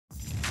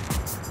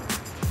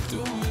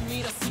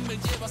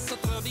llevas a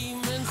otra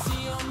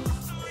dimensión.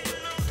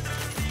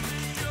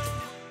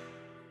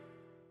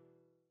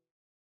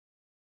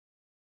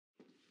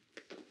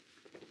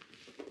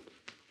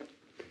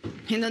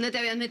 ¿En dónde te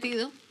habías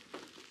metido?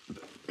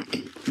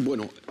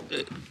 Bueno,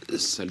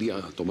 salí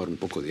a tomar un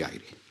poco de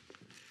aire.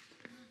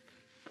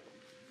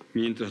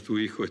 Mientras tu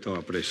hijo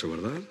estaba preso,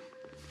 ¿verdad?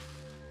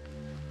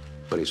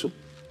 ¿Preso?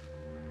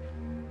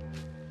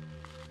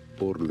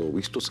 Por lo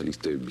visto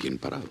saliste bien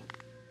parado.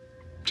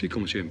 Sí,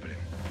 como siempre.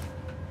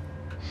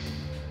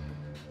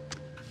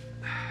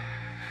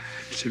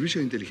 El Servicio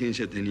de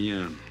Inteligencia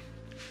tenía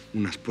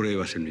unas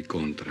pruebas en mi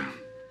contra.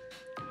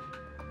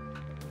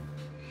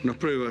 Unas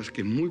pruebas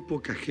que muy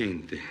poca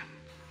gente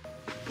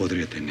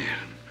podría tener.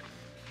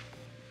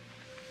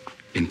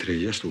 Entre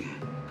ellas tú.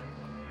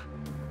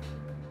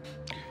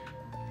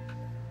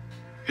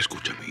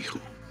 Escúchame, hijo.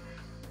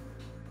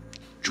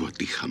 Yo a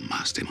ti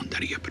jamás te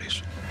mandaría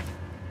preso.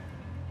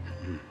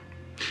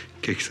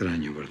 Qué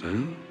extraño, ¿verdad?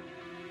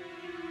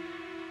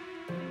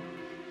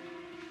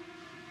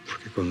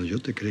 Porque cuando yo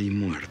te creí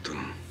muerto,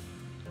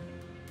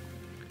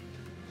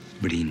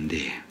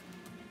 brindé.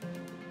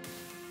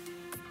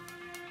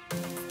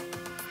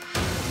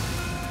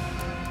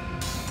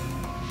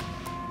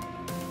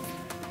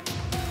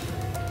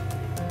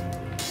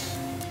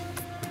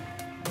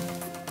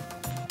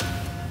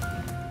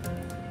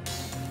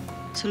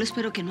 Solo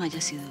espero que no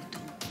haya sido tú.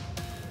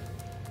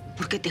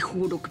 Porque te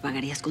juro que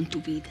pagarías con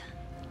tu vida.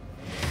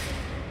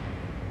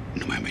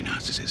 No me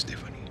amenaces,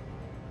 Stephanie.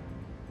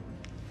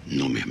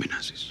 No me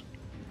amenaces.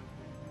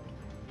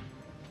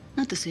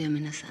 No te estoy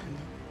amenazando.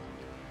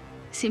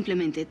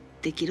 Simplemente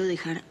te quiero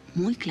dejar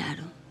muy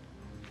claro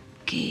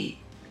que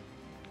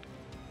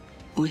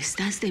o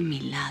estás de mi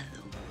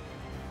lado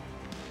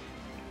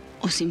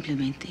o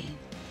simplemente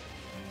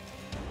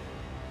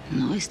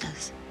no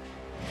estás.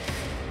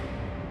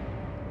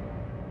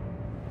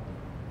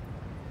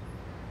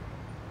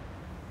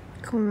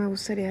 Cómo me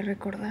gustaría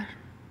recordar.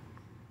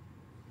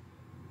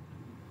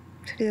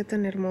 Sería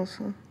tan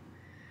hermoso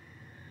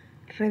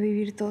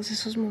revivir todos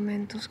esos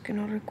momentos que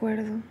no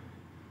recuerdo.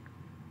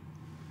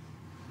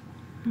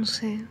 No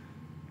sé,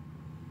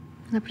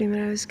 la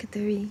primera vez que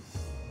te vi,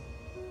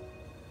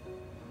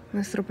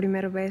 nuestro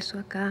primer beso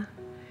acá,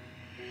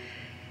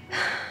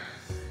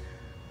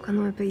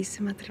 cuando me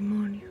pediste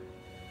matrimonio,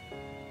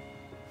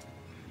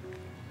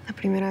 la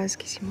primera vez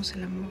que hicimos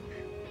el amor.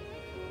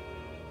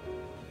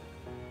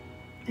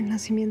 El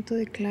nacimiento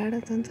de Clara,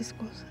 tantas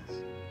cosas.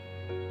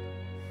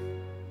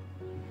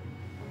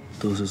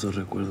 Todos esos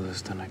recuerdos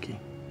están aquí.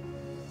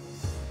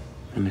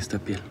 En esta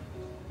piel.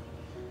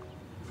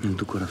 En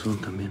tu corazón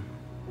también.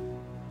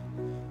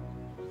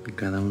 Y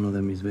cada uno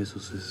de mis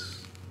besos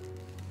es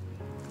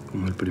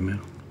como el primero.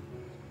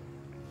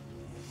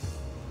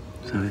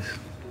 ¿Sabes?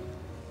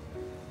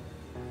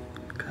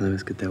 Cada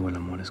vez que te hago el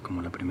amor es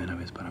como la primera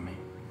vez para mí.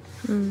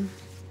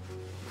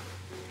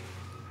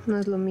 No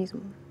es lo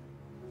mismo.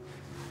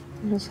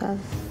 Lo sabes.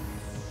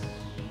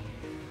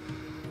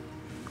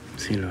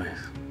 Sí lo es.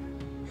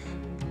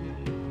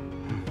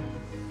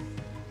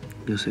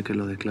 Yo sé que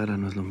lo de Clara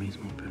no es lo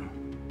mismo, pero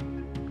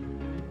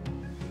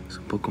es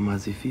un poco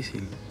más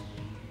difícil.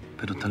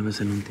 Pero tal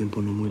vez en un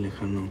tiempo no muy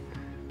lejano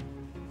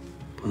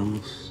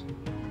podamos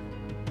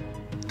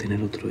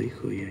tener otro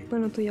hijo y...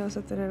 Bueno, tú ya vas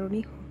a tener un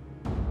hijo.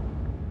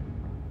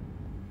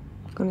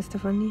 Con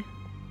Estefanía.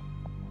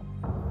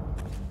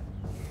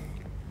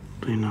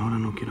 Reina, ahora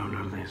no quiero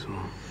hablar de eso.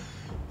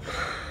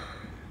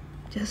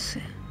 Ya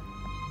sé.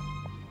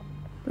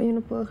 Pero yo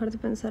no puedo dejar de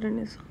pensar en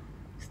eso.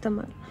 Está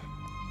mal.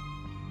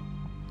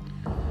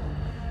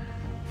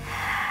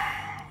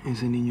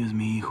 Ese niño es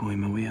mi hijo y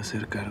me voy a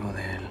hacer cargo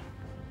de él.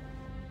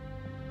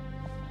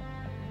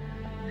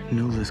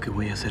 No dudes que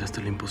voy a hacer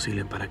hasta lo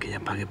imposible para que ella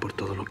pague por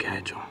todo lo que ha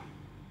hecho.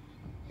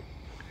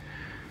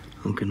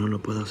 Aunque no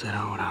lo puedo hacer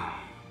ahora.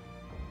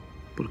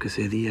 Porque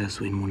cedía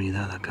su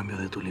inmunidad a cambio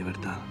de tu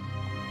libertad.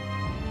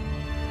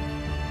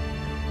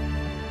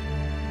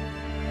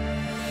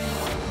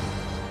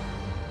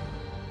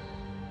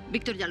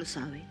 Víctor ya lo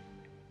sabe.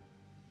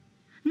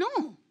 No,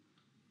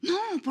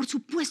 por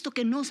supuesto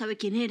que no sabe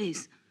quién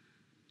eres.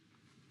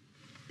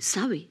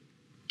 Sabe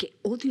que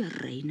odio a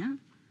Reina,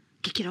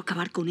 que quiero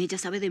acabar con ella,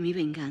 sabe de mi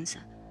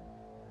venganza.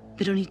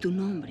 Pero ni tu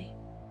nombre,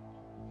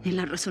 ni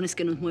las razones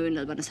que nos mueven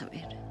las van a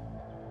saber.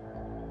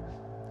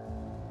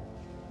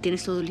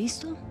 ¿Tienes todo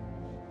listo?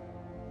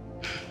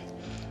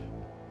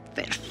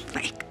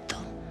 Perfecto.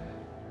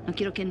 No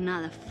quiero que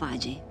nada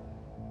falle.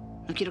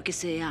 No quiero que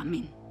se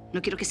amen.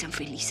 No quiero que sean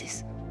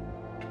felices.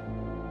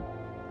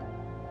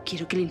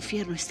 Quiero que el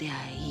infierno esté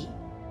ahí,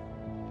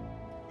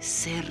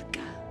 cerca,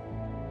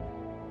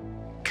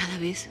 cada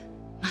vez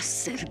más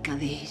cerca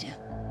de ella,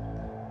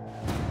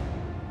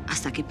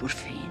 hasta que por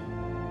fin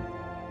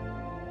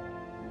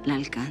la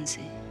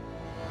alcance.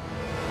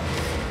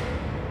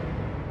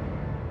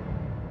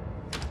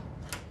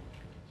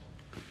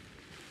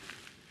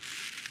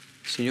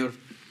 Señor,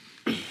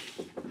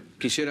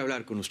 quisiera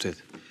hablar con usted.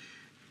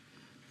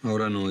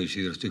 Ahora no,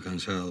 Isidro, estoy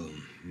cansado.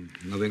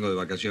 No vengo de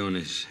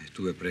vacaciones,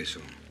 estuve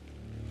preso.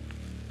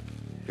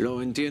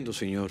 Lo entiendo,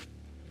 señor,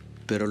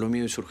 pero lo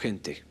mío es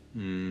urgente.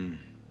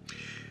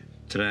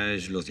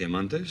 ¿Traes los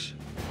diamantes?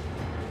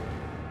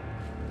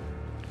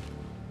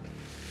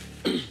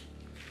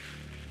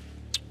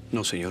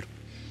 No, señor.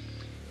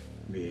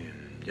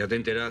 Bien. ¿Ya te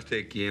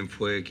enteraste quién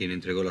fue quien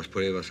entregó las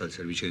pruebas al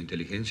Servicio de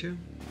Inteligencia?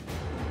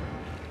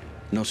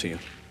 No, señor.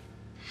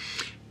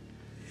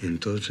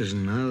 Entonces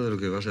nada de lo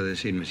que vas a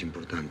decirme es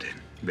importante.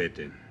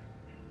 Vete.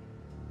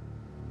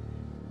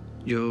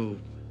 Yo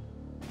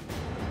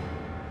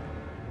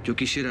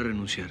quisiera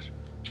renunciar,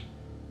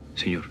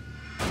 señor.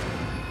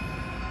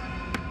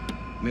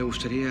 Me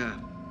gustaría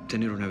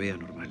tener una vida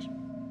normal.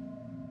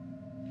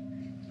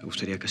 Me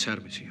gustaría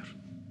casarme, señor.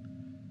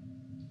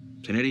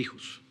 Tener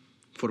hijos,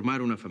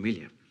 formar una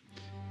familia.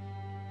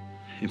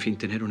 En fin,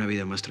 tener una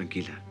vida más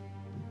tranquila.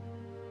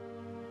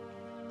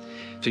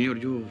 Señor,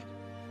 yo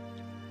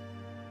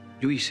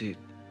hice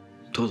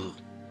todo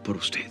por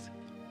usted.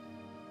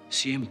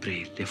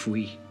 Siempre le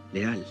fui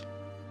leal.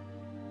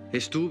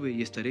 Estuve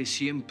y estaré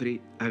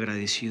siempre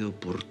agradecido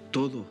por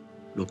todo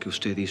lo que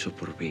usted hizo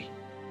por mí.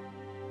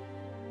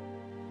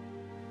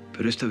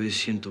 Pero esta vez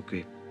siento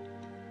que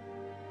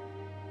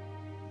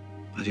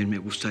más bien me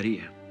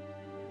gustaría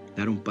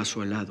dar un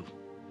paso al lado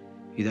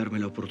y darme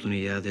la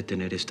oportunidad de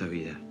tener esta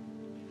vida,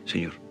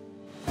 señor.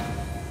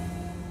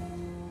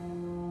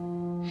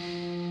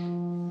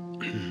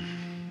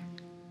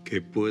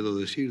 ¿Qué puedo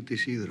decirte,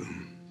 Isidro?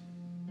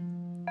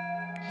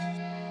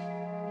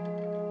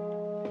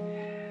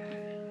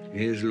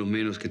 Es lo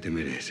menos que te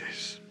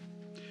mereces.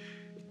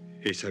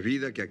 Esa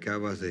vida que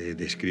acabas de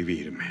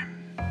describirme.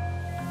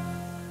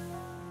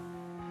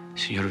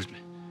 Señor,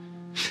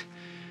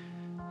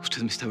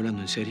 ¿usted me está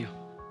hablando en serio?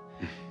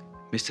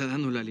 ¿Me está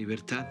dando la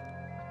libertad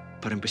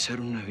para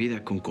empezar una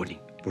vida con Connie?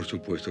 Por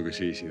supuesto que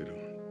sí, Isidro.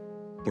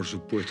 Por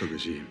supuesto que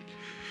sí.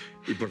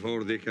 Y por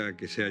favor, deja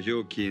que sea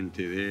yo quien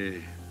te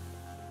dé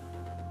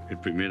el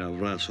primer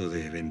abrazo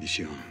de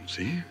bendición,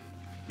 ¿sí?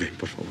 Ven,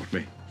 por favor,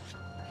 ven.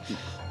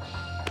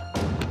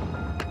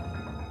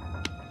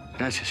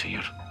 Gracias,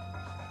 señor.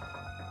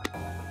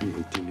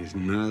 No tienes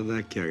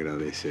nada que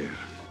agradecer.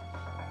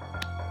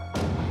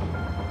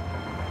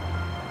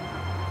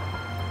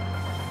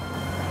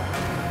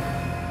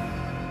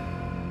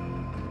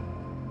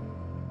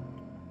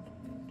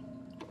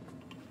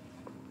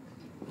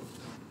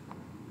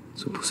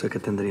 Supuse que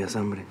tendrías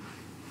hambre.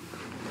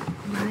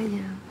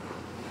 Vaya,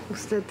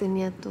 usted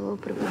tenía todo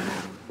preparado.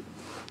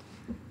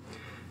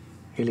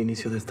 El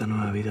inicio de esta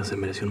nueva vida se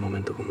mereció un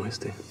momento como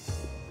este.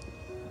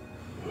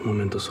 Un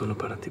momento solo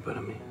para ti y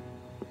para mí.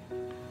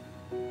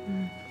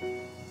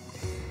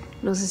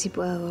 No sé si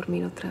pueda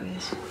dormir otra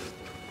vez.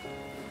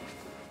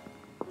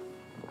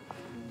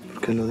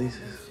 ¿Por qué lo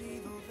dices?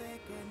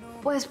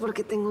 Pues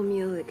porque tengo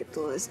miedo de que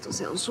todo esto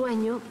sea un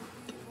sueño.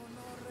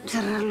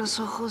 Cerrar los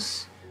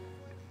ojos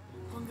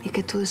y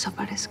que tú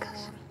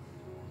desaparezcas.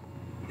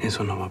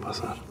 Eso no va a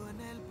pasar.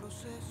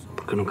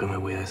 Porque nunca me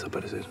voy a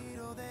desaparecer.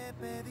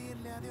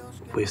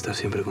 Voy a estar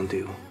siempre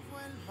contigo.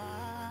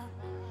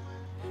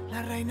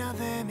 La reina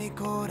de mi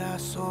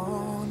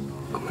corazón.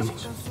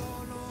 ¿Comemos?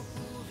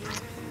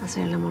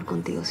 Hacer el amor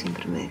contigo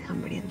siempre me deja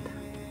hambrienta.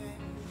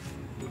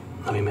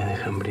 A mí me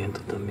deja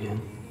hambriento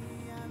también.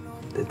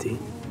 De ti.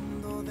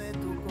 De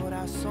tu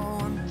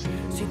corazón,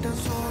 si tan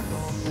solo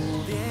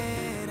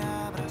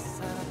pudiera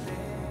abrazarte.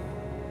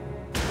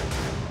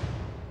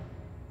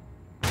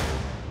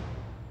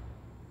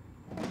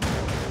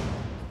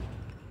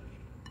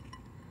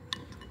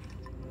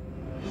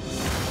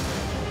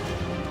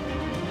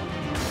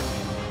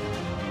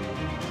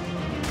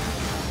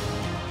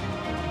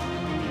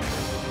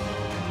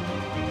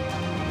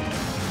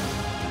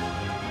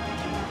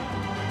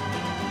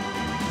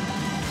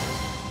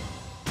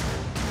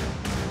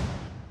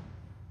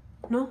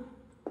 No.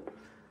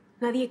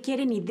 Nadie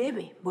quiere ni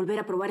debe volver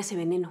a probar ese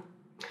veneno.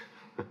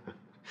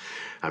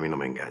 A mí no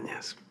me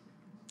engañas.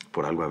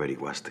 Por algo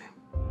averiguaste.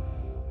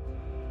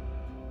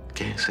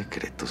 ¿Qué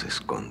secretos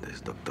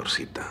escondes,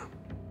 doctorcita?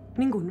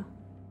 Ninguno.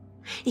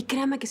 Y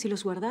créame que si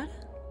los guardara,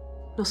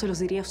 no se los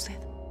diría a usted.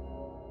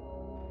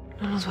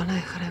 No nos van a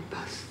dejar en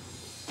paz.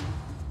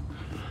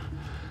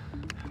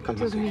 Cálmate.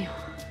 Dios mío.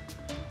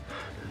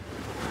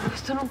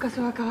 Esto nunca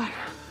se va a acabar.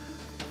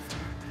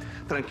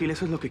 Tranquila,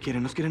 eso es lo que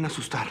quieren. Nos quieren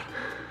asustar.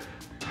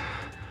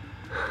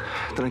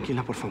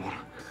 Tranquila, por favor.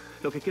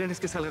 Lo que quieren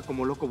es que salga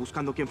como loco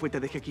buscando quién fue y te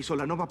deje aquí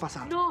sola. No va a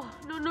pasar. No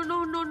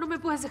me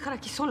puedes dejar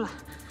aquí sola.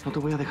 No te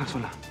voy a dejar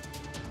sola.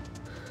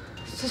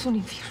 Esto es un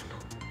infierno.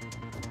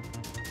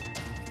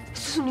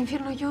 Esto es un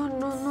infierno. Yo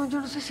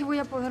no sé si voy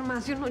a poder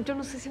más. Yo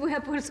no sé si voy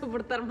a poder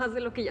soportar más de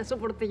lo que ya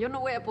soporté. Yo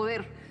no voy a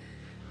poder.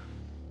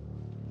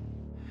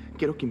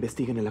 Quiero que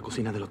investiguen en la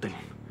cocina del hotel.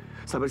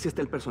 Saber si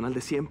está el personal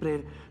de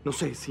siempre. No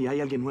sé, si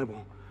hay alguien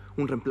nuevo.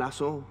 Un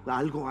reemplazo,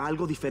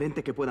 algo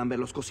diferente que puedan ver.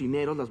 Los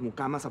cocineros, las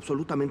mucamas,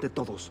 absolutamente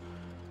todos.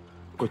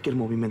 Cualquier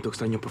movimiento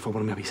extraño, por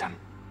favor, me avisan.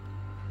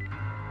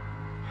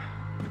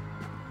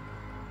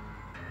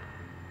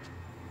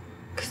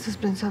 ¿Qué estás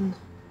pensando?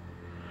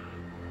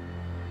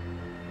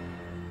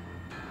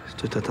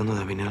 Estoy tratando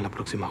de adivinar la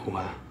próxima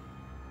jugada.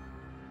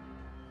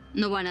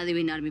 No van a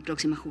adivinar mi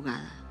próxima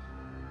jugada.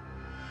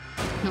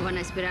 No van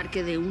a esperar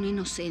que de un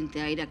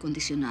inocente aire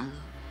acondicionado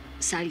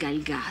salga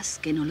el gas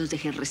que no los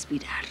deje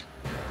respirar.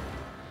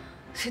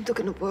 Siento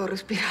que no puedo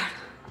respirar.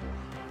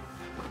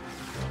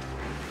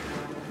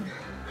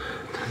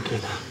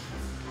 Tranquila.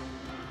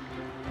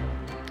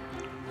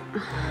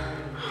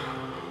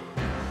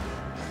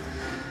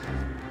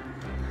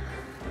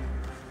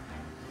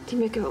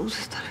 Dime que vamos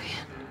a estar bien.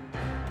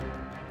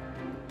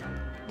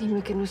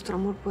 Dime que nuestro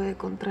amor puede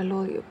contra el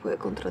odio, puede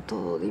contra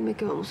todo. Dime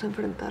que vamos a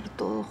enfrentar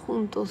todo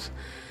juntos.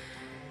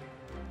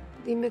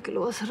 Dime que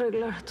lo vas a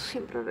arreglar. Tú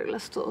siempre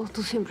arreglas todo,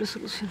 tú siempre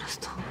solucionas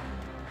todo.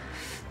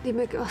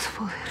 Dime que vas a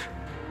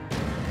poder.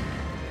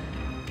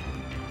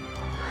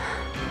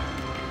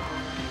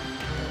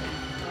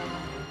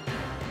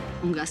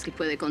 Un gas que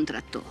puede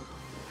contra todo.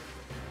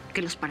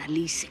 Que los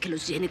paralice, que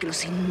los llene, que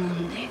los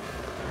inunde.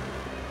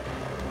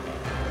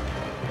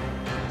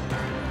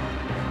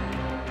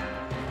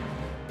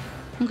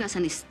 Un gas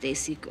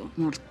anestésico,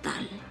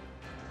 mortal.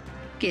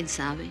 ¿Quién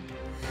sabe?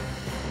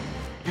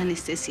 La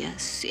anestesia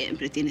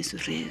siempre tiene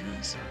sus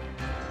riesgos.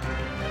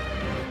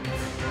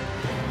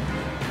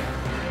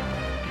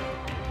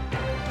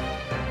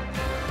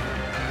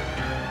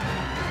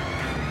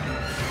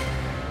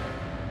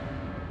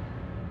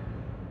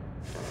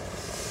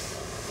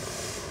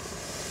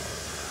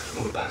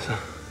 ¿Algo pasa?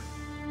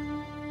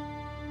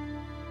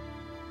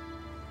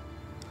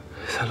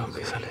 Es algo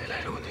que sale del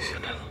aire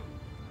acondicionado.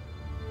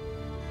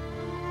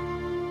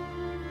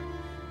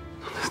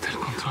 ¿Dónde está el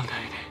control de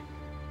aire?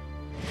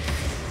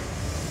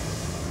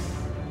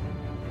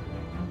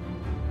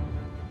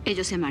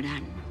 Ellos se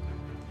amarán.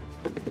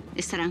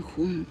 Estarán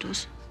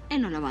juntos.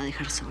 Él no la va a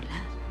dejar sola.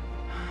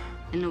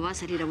 Él no va a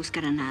salir a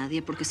buscar a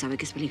nadie porque sabe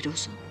que es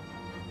peligroso.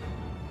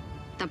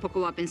 Tampoco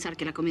va a pensar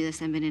que la comida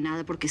está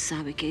envenenada porque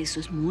sabe que eso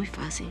es muy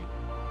fácil.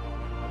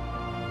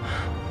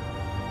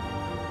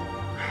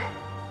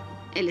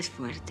 Él es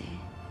fuerte,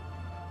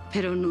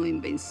 pero no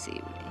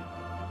invencible.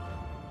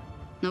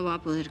 No va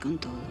a poder con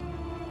todo.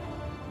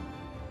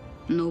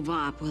 No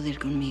va a poder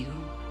conmigo.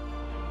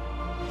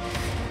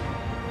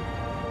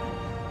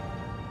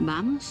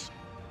 ¿Vamos?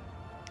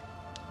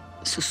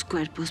 Sus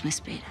cuerpos me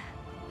esperan.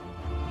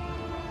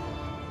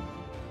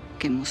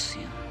 ¡Qué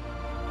emoción!